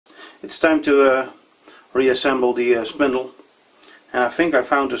It's time to reassemble the spindle, and I think I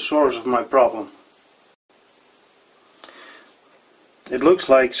found the source of my problem. It looks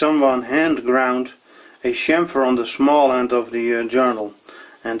like someone hand ground a chamfer on the small end of the journal,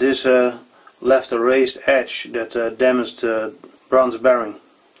 and this left a raised edge that damaged the bronze bearing.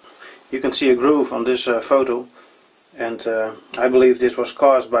 You can see a groove on this photo, and I believe this was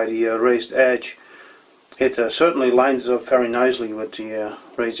caused by the raised edge. It certainly lines up very nicely with the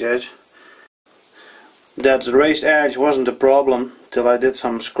raised edge. That raised edge wasn't a problem till I did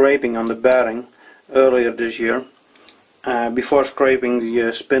some scraping on the bearing earlier this year. Before scraping,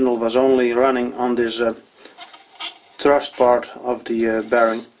 the spindle was only running on this thrust part of the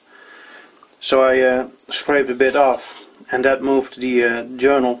bearing. So I scraped a bit off, and that moved the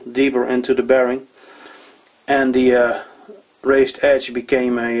journal deeper into the bearing, and the raised edge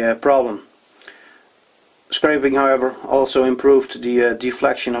became a problem. Scraping, however, also improved the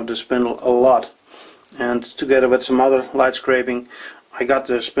deflection of the spindle a lot, and together with some other light scraping I got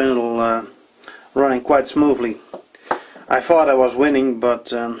the spindle running quite smoothly. I thought I was winning,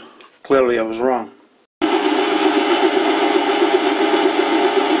 but clearly I was wrong.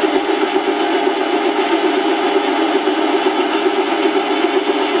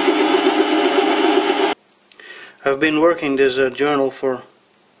 I've been working this journal for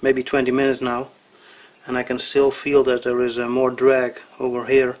maybe 20 minutes now, and I can still feel that there is more drag over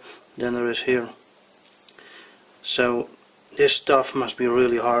here than there is here. So this stuff must be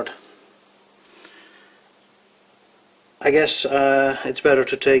really hard. I guess it's better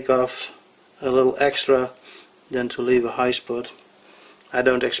to take off a little extra than to leave a high spot. I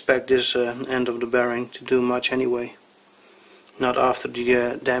don't expect this end of the bearing to do much anyway. Not after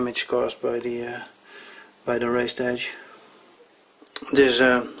the damage caused by the raised edge. This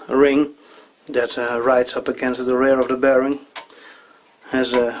ring that rides up against the rear of the bearing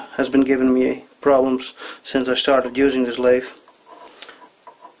has been giving me problems since I started using this lathe.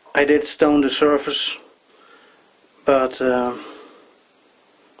 I did stone the surface, but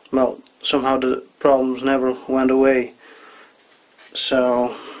well, somehow the problems never went away.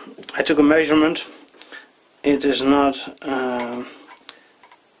 So I took a measurement. It is not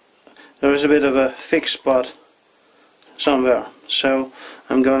there is a bit of a fixed spot somewhere, so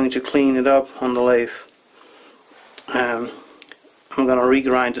I'm going to clean it up on the lathe. I'm going to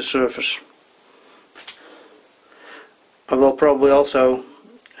regrind the surface. I will probably also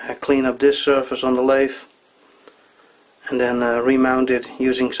clean up this surface on the lathe and then remount it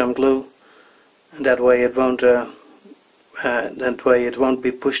using some glue, and that way it won't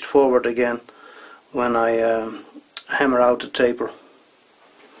be pushed forward again when I hammer out the taper.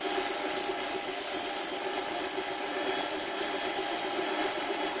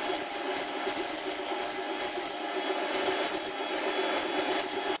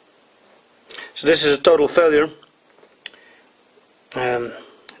 So this is a total failure.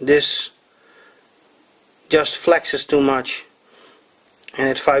 This just flexes too much, and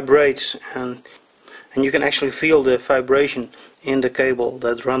it vibrates, and you can actually feel the vibration in the cable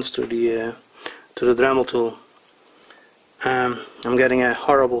that runs to the Dremel tool. I'm getting a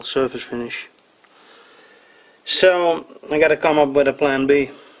horrible surface finish. So I gotta come up with a plan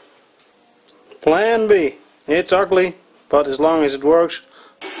B. Plan B. It's ugly, but as long as it works.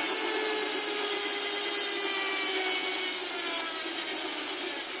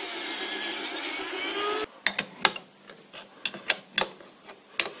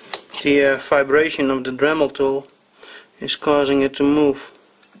 The vibration of the Dremel tool is causing it to move.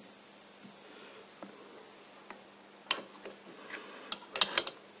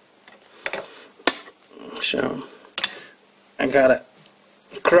 So I gotta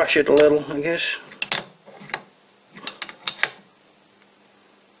crush it a little, I guess.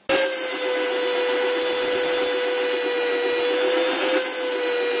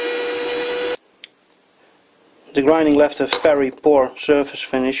 The grinding left a very poor surface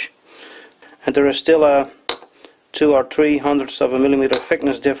finish, and there is still a 2 or 3/100ths of a millimeter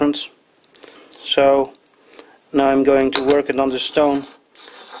thickness difference. So now I'm going to work it on the stone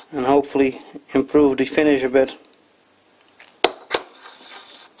and hopefully improve the finish a bit.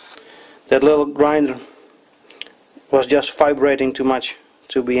 That little grinder was just vibrating too much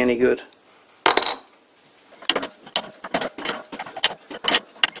to be any good.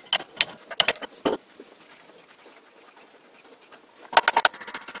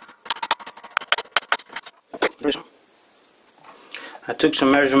 I took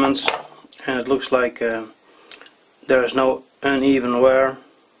some measurements, and it looks like there is no uneven wear,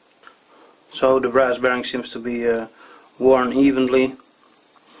 so the brass bearing seems to be worn evenly.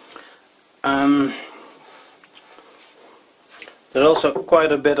 There's also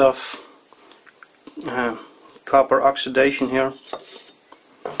quite a bit of copper oxidation here,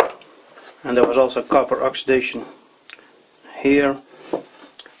 and there was also copper oxidation here,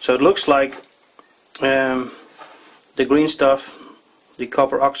 so it looks like the green stuff, the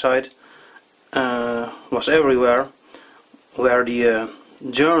copper oxide, was everywhere, where the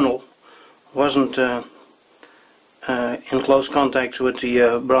journal wasn't in close contact with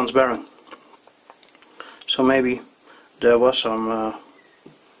the bronze bearing. So maybe there was some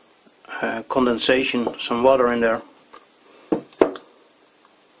condensation, some water in there.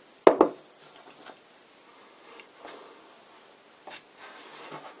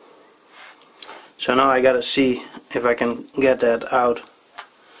 So now I gotta see if I can get that out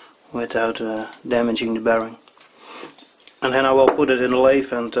without damaging the bearing. And then I will put it in the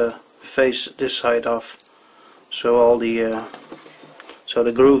lathe and face this side off, so all the so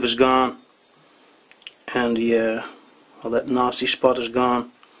the groove is gone, and the all that nasty spot is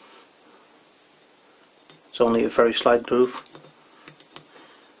gone. It's only a very slight groove,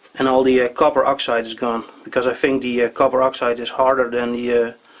 and all the copper oxide is gone, because I think the copper oxide is harder than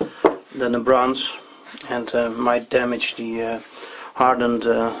the bronze, and might damage the hardened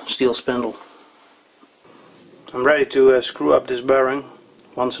steel spindle. I'm ready to screw up this bearing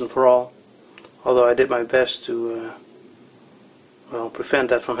once and for all, although I did my best to well, prevent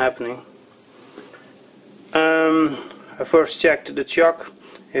that from happening. I first checked the chock,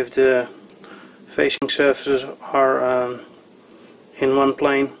 if the facing surfaces are in one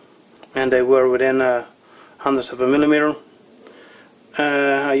plane, and they were within a hundredth of a millimeter.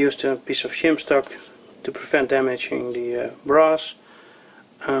 I used a piece of shim stock to prevent damaging the brass.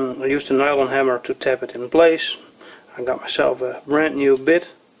 I used a nylon hammer to tap it in place. I got myself a brand new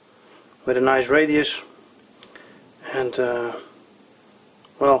bit with a nice radius, and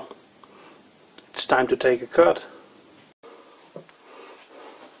well, it's time to take a cut.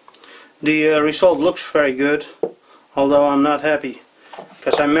 The result looks very good, although I'm not happy,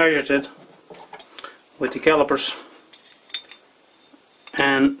 because I measured it with the calipers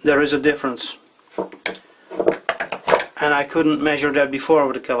and there is a difference, and I couldn't measure that before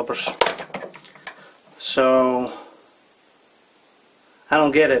with the calipers, so I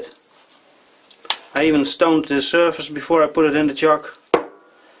don't get it. I even stoned the surface before I put it in the chock.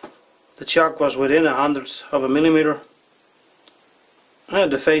 The chock was within a hundredth of a millimeter.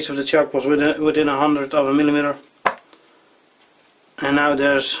 The face of the chock was within a hundredth of a millimeter, and now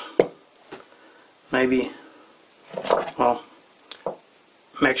there's maybe, well,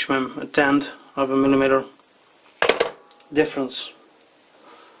 maximum a tenth of a millimeter difference.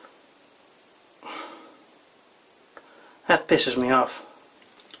 That pisses me off.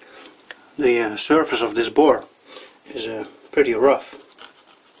 The surface of this bore is pretty rough.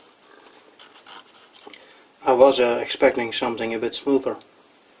 I was expecting something a bit smoother.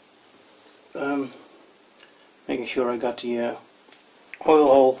 Making sure I got the oil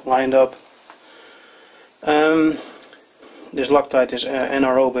hole lined up. This Loctite is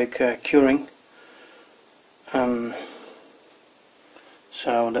anaerobic curing,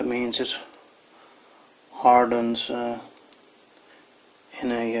 so that means it hardens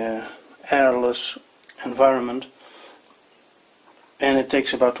in a airless environment, and it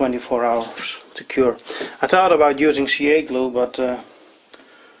takes about 24 hours to cure. I thought about using CA glue, but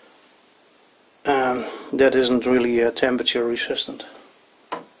that isn't really temperature resistant.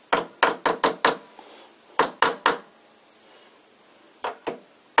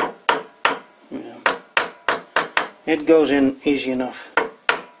 Yeah. It goes in easy enough.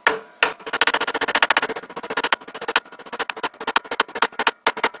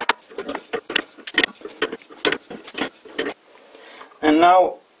 And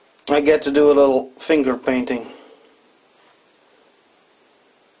now I get to do a little finger painting.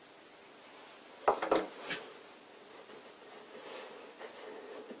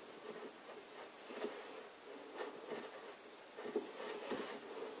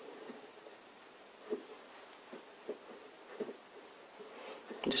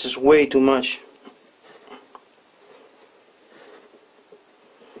 This is way too much.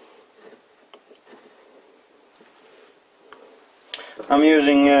 I'm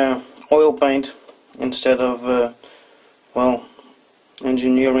using oil paint instead of well,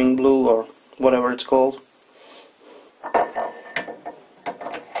 engineering blue or whatever it's called.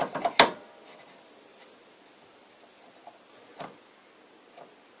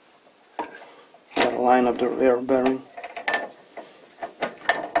 Gotta line up the rear bearing.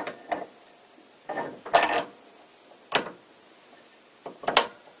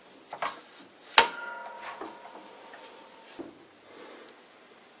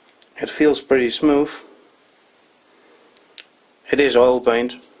 It feels pretty smooth. It is oil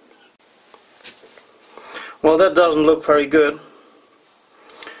paint. Well, that doesn't look very good.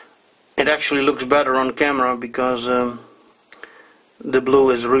 It actually looks better on camera because the blue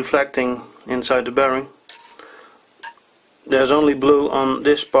is reflecting inside the bearing. There's only blue on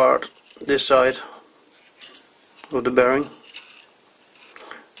this part, this side of the bearing,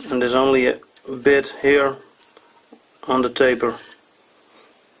 and there's only a bit here on the taper.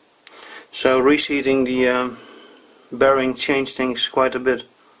 So reseating the bearing changed things quite a bit.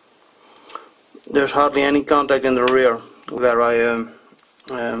 There's hardly any contact in the rear where I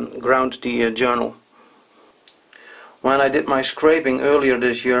ground the journal. When I did my scraping earlier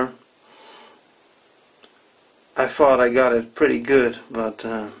this year, I thought I got it pretty good, but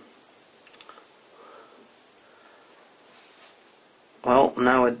well,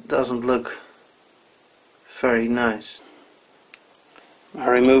 now it doesn't look very nice. I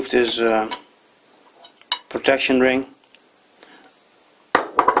removed this protection ring.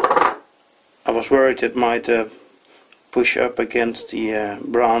 I was worried it might push up against the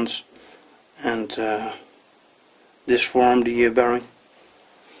bronze and disform the bearing,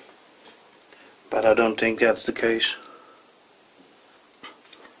 but I don't think that's the case.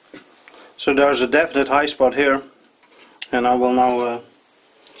 So there's a definite high spot here, and I will now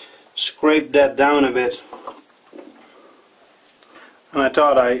scrape that down a bit. And I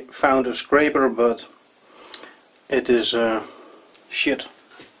thought I found a scraper, but it is shit.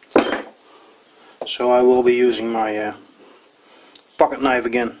 So I will be using my pocket knife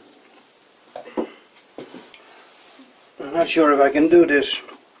again. I'm not sure if I can do this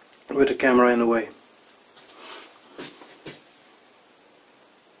with the camera in the way.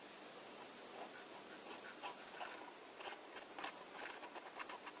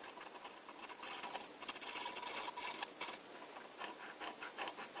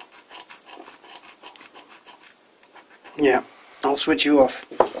 Yeah, I'll switch you off.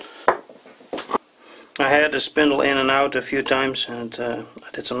 I had the spindle in and out a few times, and I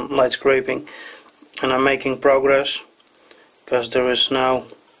did some light scraping, and I'm making progress because there is now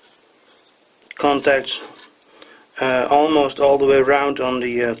contact almost all the way around on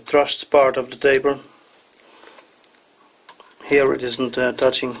the thrust part of the taper. Here it isn't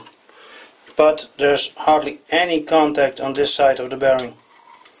touching, but there's hardly any contact on this side of the bearing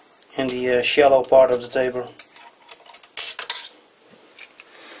in the shallow part of the taper.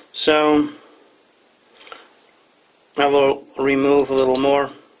 So I will remove a little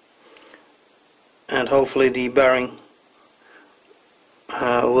more, and hopefully the bearing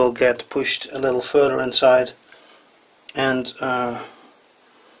will get pushed a little further inside, and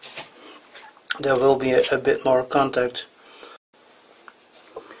there will be a bit more contact.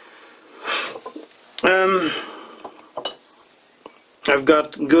 I've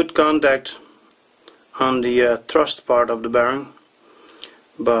got good contact on the thrust part of the bearing,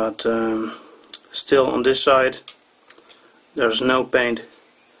 but still on this side there's no paint.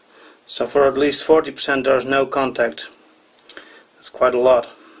 So for at least 40% there's no contact. That's quite a lot.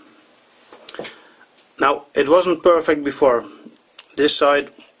 Now, it wasn't perfect before. This side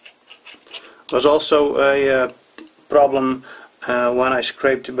was also a problem when I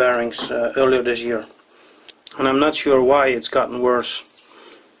scraped the bearings earlier this year, and I'm not sure why it's gotten worse.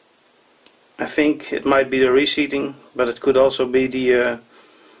 I think it might be the reseating, but it could also be the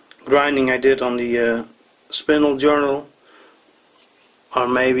grinding I did on the spindle journal, or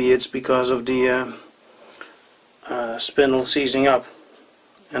maybe it's because of the spindle seizing up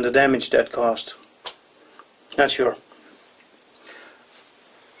and the damage that caused. Not sure.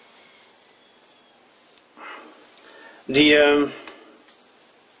 The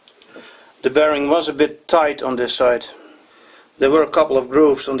bearing was a bit tight on this side. There were a couple of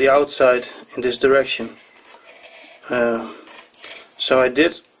grooves on the outside in this direction. So I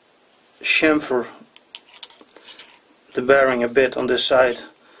did chamfer the bearing a bit on this side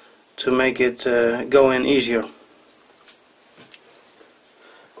to make it go in easier.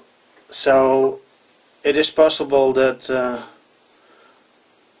 So it is possible that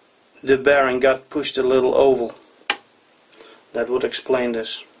the bearing got pushed a little oval. That would explain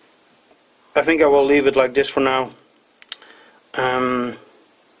this. I think I will leave it like this for now.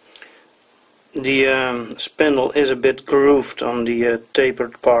 The spindle is a bit grooved on the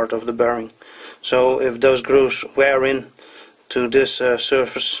tapered part of the bearing, so if those grooves wear in to this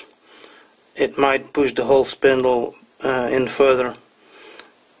surface, it might push the whole spindle in further,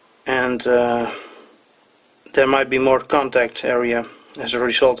 and there might be more contact area as a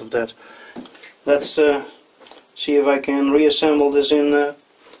result of that. Let's see if I can reassemble this in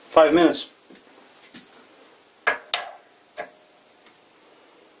 5 minutes.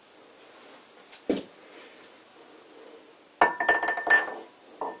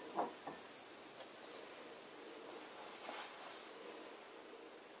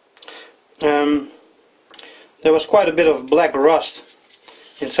 There was quite a bit of black rust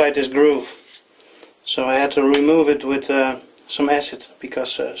inside this groove, so I had to remove it with some acid,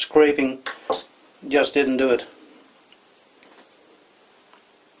 because scraping just didn't do it.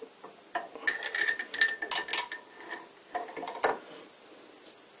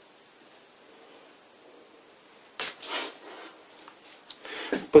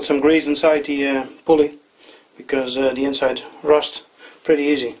 Put some grease inside the pulley, because the inside rust pretty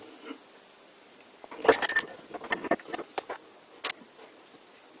easy.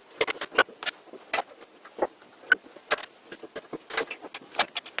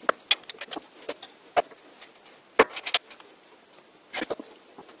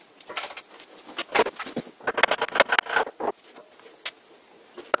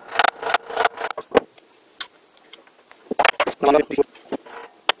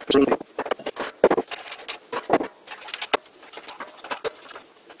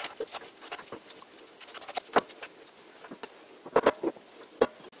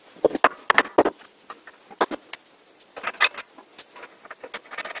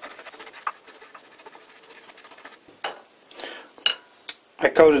 I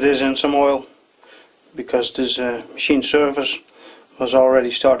coated this in some oil because this machine surface was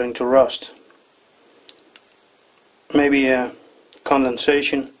already starting to rust. Maybe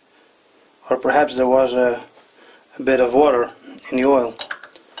condensation, or perhaps there was a bit of water in the oil.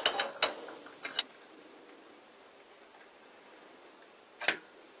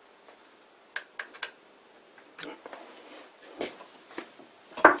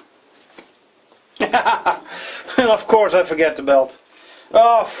 And of course I forget the belt.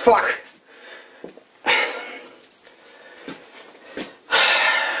 Oh fuck!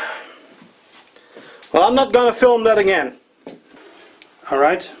 Well, I'm not gonna film that again.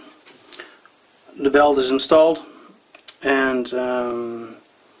 Alright, the belt is installed, and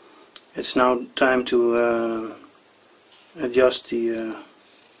it's now time to adjust the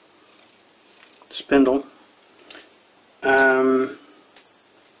spindle. But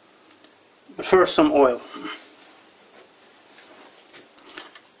first, some oil.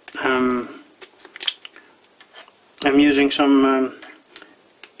 I'm using some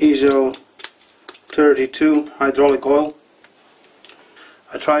ISO 32 hydraulic oil.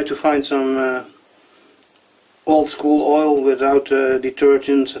 I tried to find some old school oil without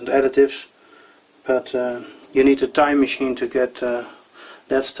detergents and additives, but you need a time machine to get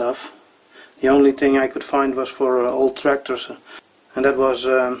that stuff. The only thing I could find was for old tractors, and that was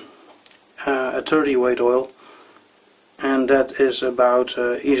a 30 weight oil, and that is about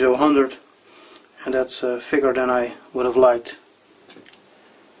ISO 100, and that's thicker than I would have liked.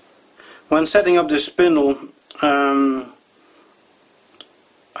 When setting up this spindle,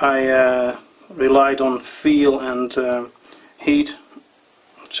 I relied on feel and heat,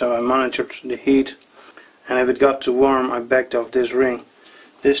 so I monitored the heat, and if it got too warm I backed off this ring.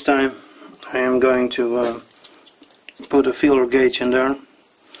 This time I am going to put a feeler gauge in there,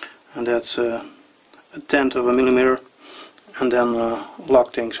 and that's a 1/10 of a millimeter, and then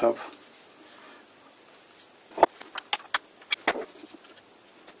lock things up.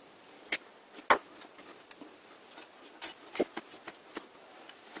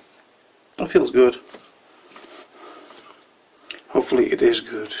 It feels good. Hopefully it is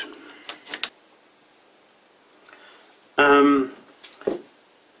good.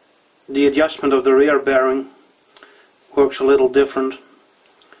 The adjustment of the rear bearing works a little different,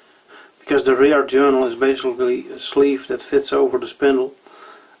 because the rear journal is basically a sleeve that fits over the spindle.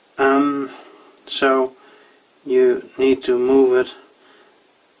 So you need to move it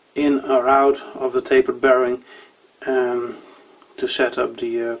in or out of the tapered bearing to set up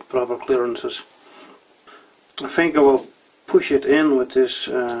the proper clearances. I think I will push it in with this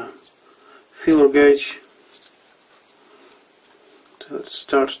feeler gauge till it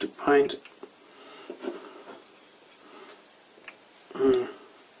starts to bind.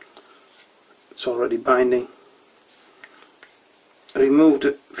 It's already binding. Remove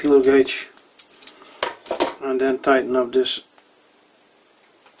the feeler gauge and then tighten up this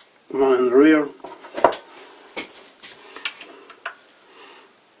one in the rear.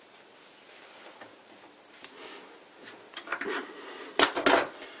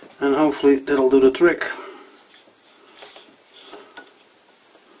 And hopefully that'll do the trick.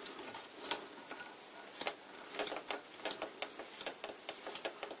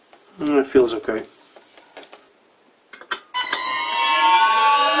 It feels okay.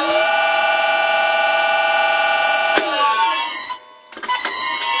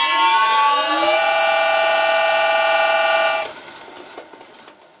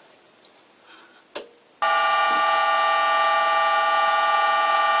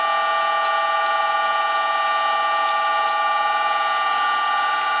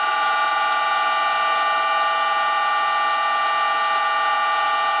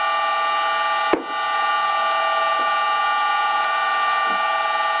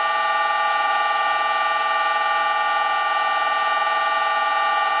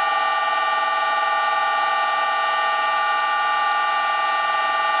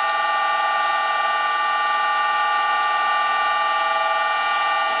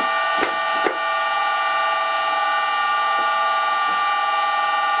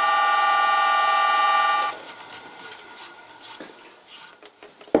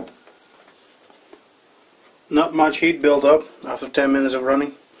 Not much heat built up after 10 minutes of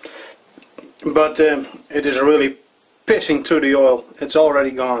running, but it is really pissing through the oil. It's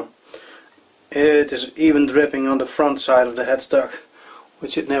already gone. It is even dripping on the front side of the headstock,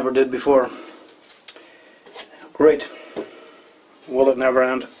 which it never did before. Great. Will it never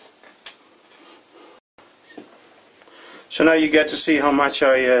end? So now you get to see how much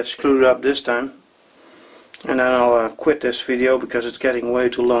I screwed up this time, and then I'll quit this video because it's getting way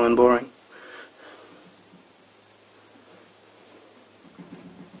too long and boring.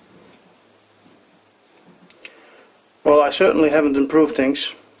 Well, I certainly haven't improved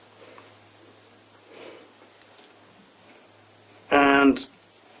things, and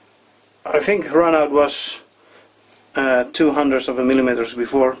I think runout was 2/100 of a millimeters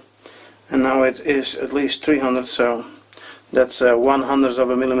before, and now it is at least 300, so that's 1/100 of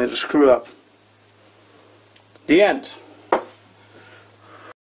a millimeter screw up. The end.